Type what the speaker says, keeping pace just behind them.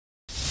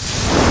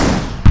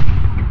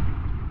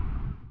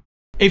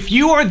If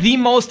you are the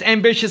most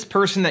ambitious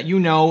person that you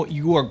know,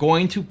 you are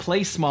going to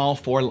play small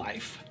for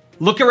life.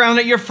 Look around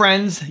at your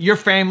friends, your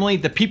family,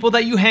 the people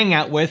that you hang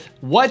out with.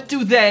 What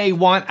do they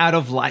want out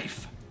of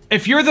life?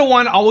 If you're the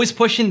one always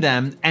pushing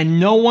them and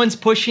no one's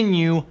pushing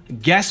you,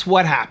 guess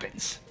what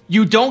happens?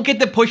 You don't get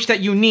the push that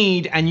you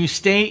need and you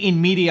stay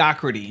in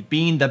mediocrity,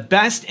 being the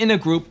best in a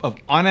group of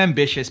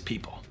unambitious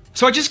people.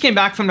 So I just came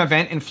back from an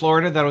event in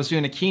Florida that I was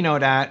doing a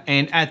keynote at,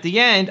 and at the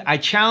end, I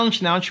challenged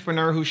an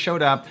entrepreneur who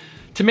showed up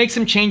to make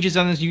some changes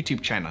on his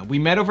YouTube channel. We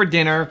met over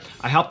dinner,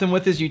 I helped him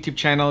with his YouTube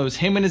channel, it was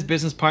him and his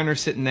business partner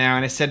sitting there,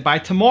 and I said, by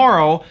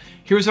tomorrow,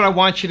 here's what I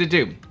want you to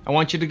do. I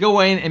want you to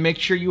go in and make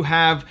sure you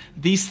have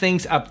these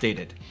things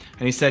updated.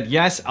 And he said,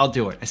 yes, I'll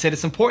do it. I said,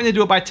 it's important to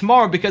do it by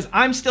tomorrow because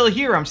I'm still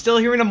here. I'm still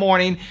here in the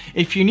morning.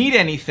 If you need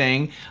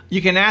anything,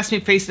 you can ask me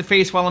face to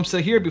face while I'm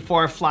still here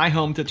before I fly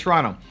home to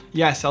Toronto.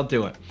 Yes, I'll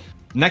do it.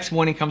 Next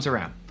morning comes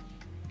around.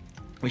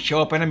 We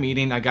show up in a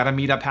meeting. I got a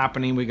meetup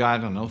happening. We got,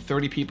 I don't know,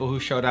 30 people who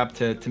showed up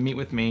to meet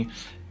with me.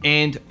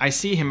 And I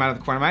see him out of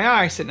the corner of my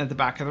eye sitting at the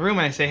back of the room.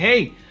 And I say,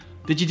 hey,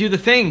 did you do the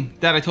thing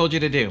that I told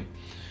you to do?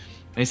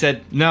 And he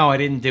said, no, I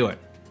didn't do it.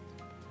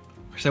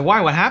 I said,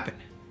 why? What happened?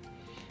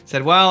 He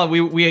said, well,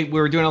 we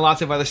were doing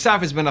lots of other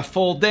stuff. It's been a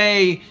full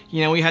day.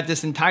 You know, we had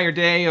this entire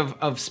day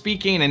of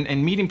speaking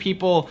and meeting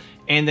people.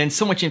 And then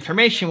so much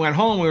information. We went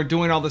home. We were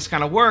doing all this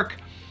kind of work.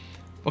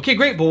 Okay,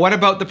 great. But what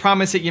about the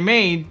promise that you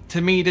made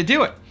to me to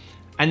do it?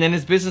 And then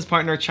his business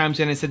partner chimes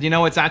in and said, you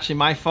know, it's actually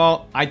my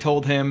fault. I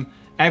told him.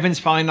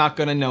 Evan's probably not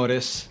going to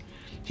notice.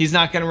 He's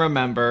not going to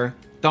remember.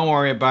 Don't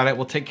worry about it.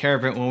 We'll take care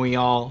of it when we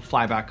all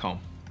fly back home.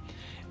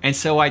 And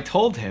so I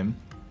told him,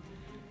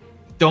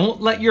 don't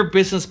let your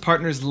business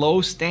partner's low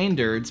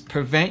standards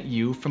prevent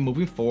you from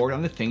moving forward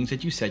on the things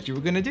that you said you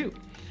were going to do.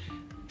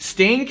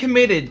 Staying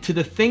committed to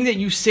the thing that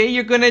you say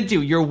you're gonna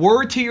do, your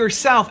word to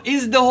yourself,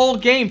 is the whole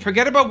game.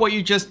 Forget about what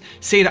you just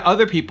say to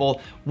other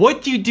people.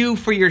 What do you do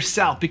for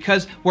yourself?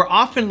 Because we're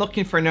often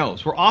looking for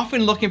no's. We're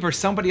often looking for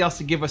somebody else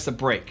to give us a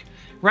break,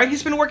 right?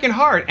 He's been working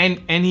hard,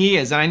 and he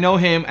is. And I know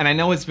him, and I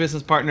know his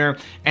business partner,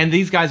 and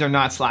these guys are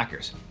not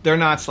slackers. They're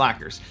not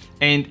slackers.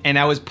 And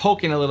I was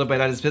poking a little bit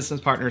at his business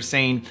partner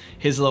saying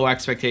his low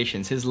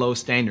expectations, his low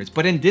standards.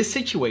 But in this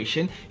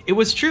situation, it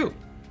was true.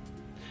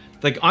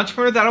 The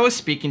entrepreneur that I was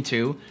speaking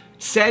to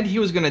said he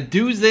was gonna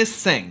do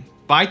this thing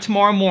by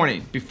tomorrow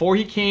morning before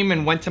he came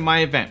and went to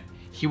my event.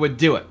 He would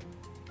do it.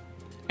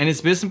 And his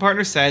business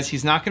partner says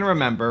he's not gonna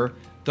remember.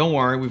 Don't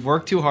worry, we've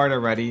worked too hard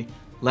already.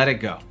 Let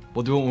it go.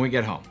 We'll do it when we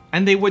get home.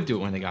 And they would do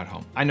it when they got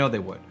home. I know they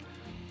would.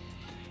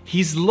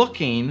 He's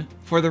looking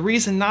for the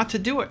reason not to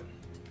do it.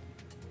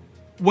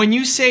 When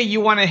you say you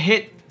wanna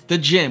hit the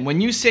gym,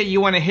 when you say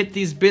you want to hit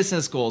these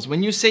business goals,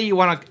 when you say you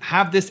want to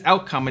have this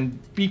outcome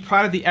and be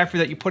proud of the effort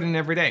that you put in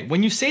every day,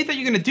 when you say that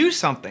you're going to do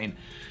something,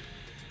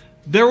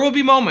 there will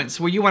be moments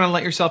where you want to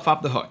let yourself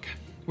off the hook,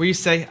 where you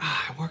say,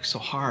 I work so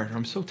hard, or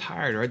I'm so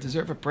tired, or I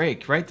deserve a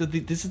break, right?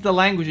 This is the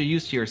language you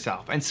use to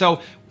yourself. And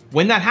so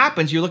when that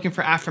happens, you're looking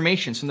for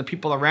affirmations from the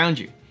people around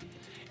you.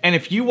 And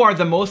if you are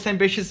the most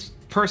ambitious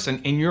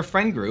person in your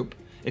friend group,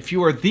 if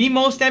you are the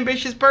most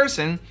ambitious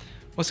person,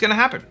 what's going to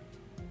happen?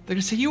 They're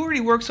gonna say, you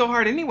already work so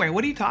hard anyway.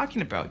 What are you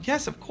talking about?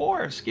 Yes, of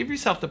course. Give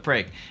yourself the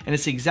break. And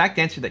it's the exact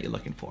answer that you're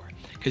looking for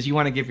because you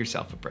want to give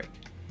yourself a break.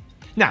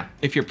 Now,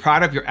 if you're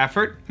proud of your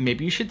effort,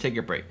 maybe you should take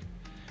a break.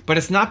 But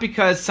it's not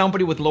because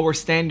somebody with lower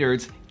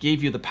standards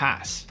gave you the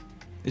pass.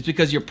 It's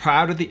because you're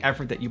proud of the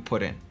effort that you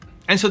put in.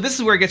 And so this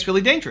is where it gets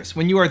really dangerous.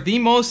 When you are the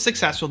most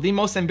successful, the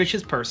most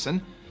ambitious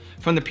person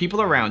from the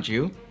people around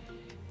you,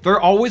 they're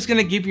always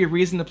gonna give you a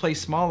reason to play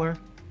smaller.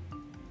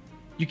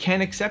 You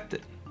can't accept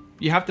it.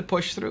 You have to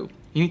push through.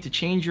 You need to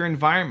change your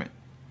environment.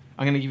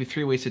 I'm gonna give you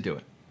 3 ways to do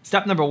it.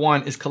 Step number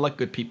 1 is collect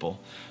good people.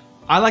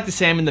 I like to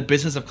say I'm in the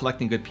business of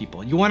collecting good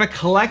people. You wanna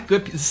collect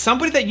good people.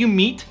 Somebody that you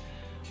meet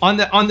on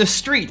the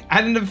street,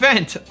 at an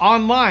event,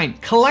 online,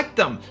 collect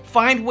them.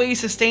 Find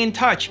ways to stay in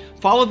touch.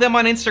 Follow them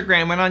on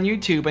Instagram and on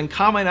YouTube and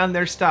comment on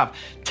their stuff.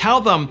 Tell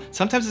them,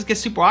 sometimes it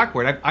gets super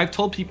awkward. I've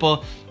told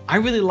people, I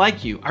really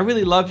like you. I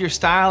really love your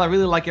style. I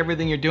really like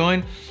everything you're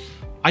doing.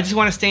 I just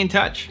wanna stay in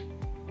touch.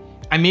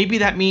 And maybe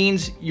that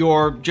means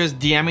you're just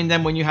DMing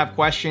them when you have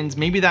questions.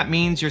 Maybe that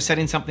means you're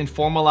setting something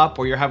formal up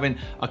or you're having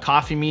a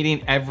coffee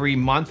meeting every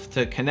month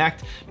to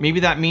connect. Maybe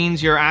that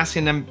means you're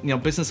asking them,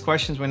 business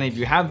questions whenever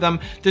you have them.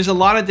 There's a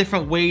lot of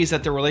different ways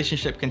that the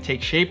relationship can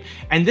take shape.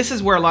 And this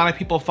is where a lot of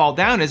people fall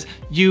down is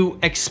you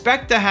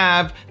expect to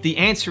have the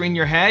answer in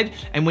your head.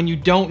 And when you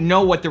don't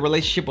know what the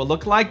relationship will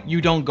look like,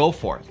 you don't go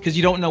for it because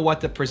you don't know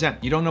what to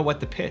present. You don't know what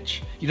to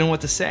pitch. You don't know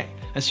what to say.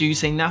 And so you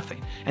say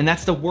nothing. And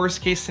that's the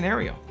worst case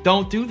scenario.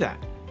 Don't do that.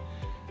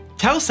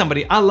 Tell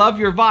somebody, I love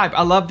your vibe.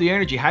 I love the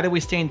energy. How do we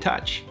stay in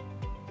touch?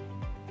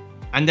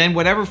 And then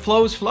whatever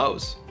flows,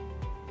 flows.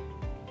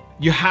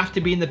 You have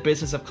to be in the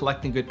business of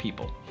collecting good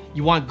people.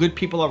 You want good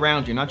people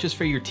around you, not just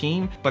for your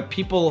team, but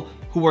people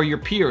who are your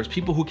peers,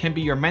 people who can be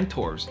your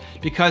mentors.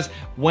 Because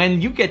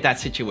when you get that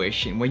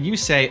situation, when you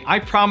say, I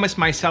promised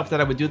myself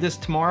that I would do this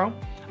tomorrow,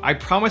 I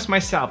promised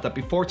myself that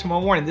before tomorrow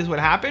morning this would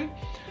happen,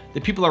 the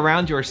people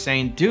around you are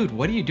saying, dude,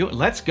 what are you doing?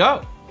 Let's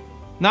go.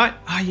 Not,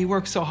 you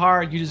work so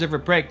hard, you deserve a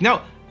break.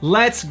 No,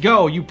 let's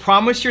go. You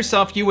promised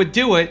yourself you would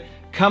do it.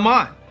 Come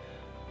on.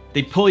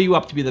 They pull you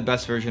up to be the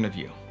best version of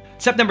you.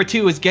 Step number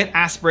 2 is get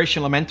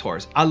aspirational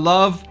mentors. I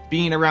love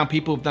being around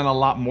people who've done a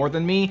lot more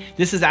than me.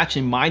 This is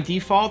actually my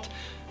default.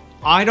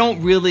 I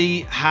don't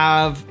really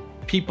have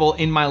people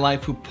in my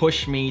life who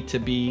push me to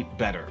be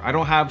better. I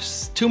don't have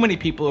too many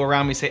people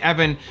around me say,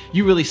 Evan,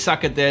 you really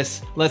suck at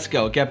this. Let's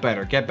go, get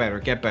better, get better,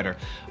 get better.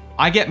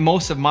 I get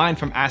most of mine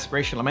from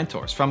aspirational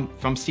mentors,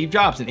 from Steve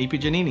Jobs and AP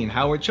Giannini and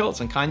Howard Schultz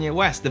and Kanye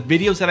West, the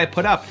videos that I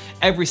put up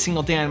every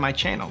single day on my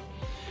channel.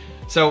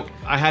 So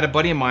I had a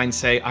buddy of mine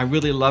say, I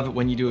really love it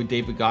when you do a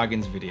David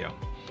Goggins video.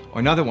 Or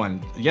another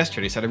one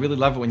yesterday said, I really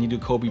love it when you do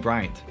Kobe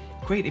Bryant.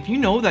 Great, if you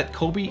know that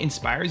Kobe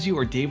inspires you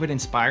or David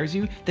inspires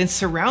you, then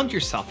surround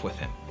yourself with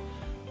him,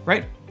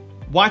 right?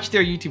 Watch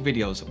their YouTube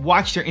videos,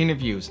 watch their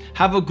interviews,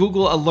 have a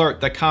Google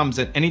alert that comes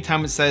at any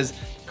time it says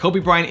Kobe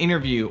Bryant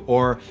interview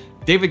or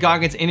David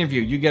Goggins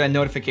interview, you get a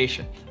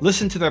notification.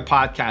 Listen to their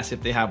podcast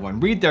if they have one.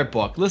 Read their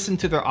book, listen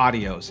to their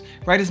audios,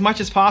 right? As much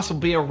as possible,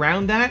 be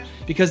around that,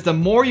 because the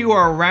more you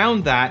are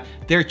around that,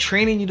 they're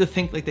training you to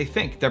think like they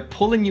think. They're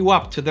pulling you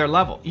up to their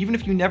level, even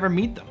if you never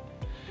meet them.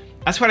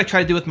 That's what I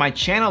try to do with my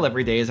channel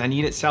every day, is I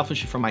need it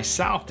selfishly for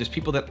myself. There's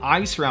people that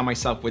I surround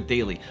myself with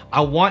daily. I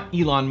want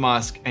Elon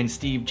Musk and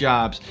Steve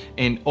Jobs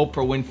and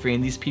Oprah Winfrey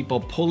and these people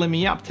pulling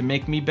me up to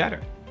make me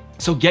better.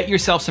 So get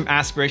yourself some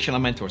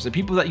aspirational mentors, the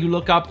people that you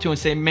look up to and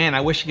say, man,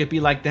 I wish I could be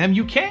like them.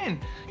 You can.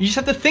 You just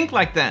have to think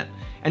like them.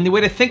 And the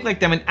way to think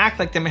like them and act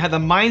like them and have the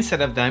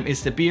mindset of them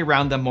is to be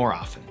around them more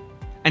often.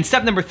 And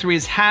step number 3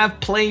 is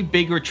play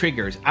bigger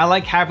triggers. I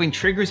like having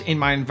triggers in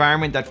my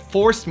environment that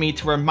force me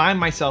to remind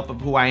myself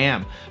of who I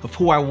am, of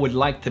who I would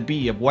like to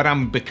be, of what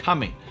I'm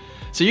becoming.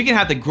 So you can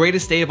have the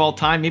greatest day of all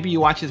time. Maybe you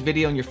watch this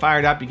video and you're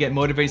fired up, you get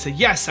motivated, say,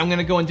 yes, I'm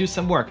gonna go and do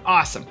some work.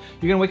 Awesome.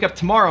 You're gonna wake up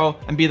tomorrow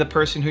and be the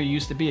person who you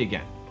used to be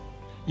again.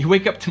 You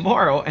wake up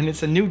tomorrow and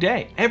it's a new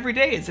day. Every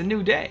day is a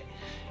new day.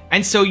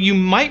 And so you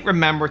might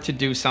remember to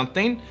do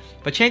something,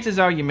 but chances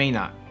are you may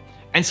not.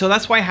 And so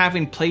that's why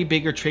having play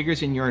bigger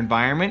triggers in your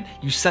environment,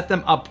 you set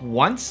them up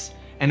once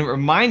and it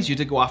reminds you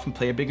to go off and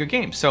play a bigger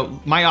game.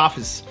 So my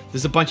office,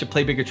 there's a bunch of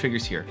play bigger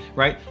triggers here,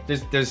 right?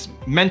 There's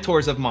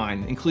mentors of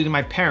mine, including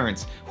my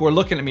parents, who are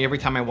looking at me every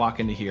time I walk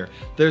into here.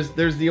 There's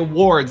the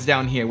awards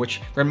down here,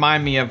 which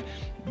remind me of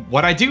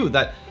what I do,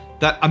 that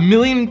 1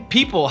 million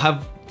people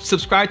have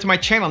subscribe to my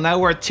channel. Now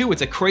we're at 2.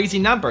 It's a crazy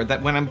number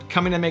that when I'm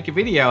coming to make a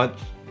video,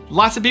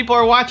 lots of people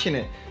are watching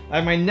it. I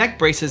have my neck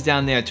braces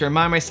down there to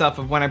remind myself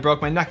of when I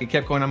broke my neck and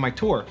kept going on my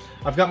tour.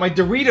 I've got my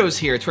Doritos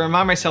here to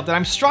remind myself that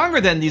I'm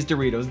stronger than these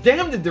Doritos.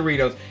 Damn the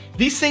Doritos.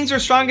 These things are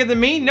stronger than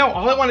me? No,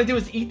 all I want to do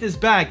is eat this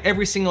bag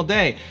every single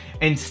day.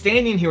 And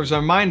standing here is a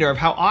reminder of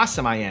how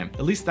awesome I am.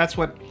 At least that's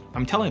what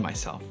I'm telling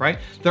myself, right?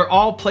 They're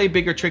all play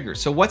bigger triggers.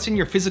 So what's in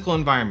your physical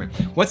environment?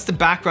 What's the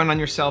background on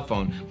your cell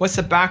phone? What's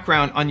the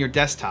background on your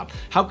desktop?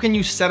 How can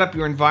you set up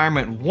your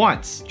environment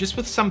once, just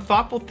with some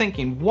thoughtful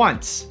thinking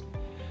once,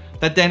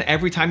 that then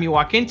every time you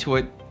walk into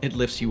it, it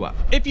lifts you up.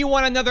 If you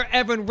want another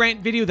Evan Rant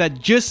video that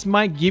just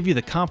might give you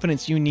the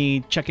confidence you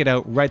need, check it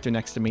out right there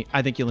next to me.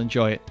 I think you'll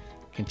enjoy it.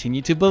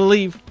 Continue to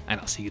believe, and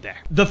I'll see you there.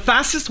 The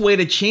fastest way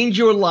to change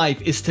your life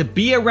is to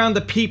be around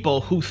the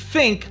people who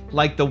think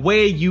like the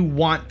way you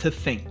want to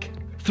think.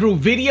 Through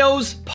videos,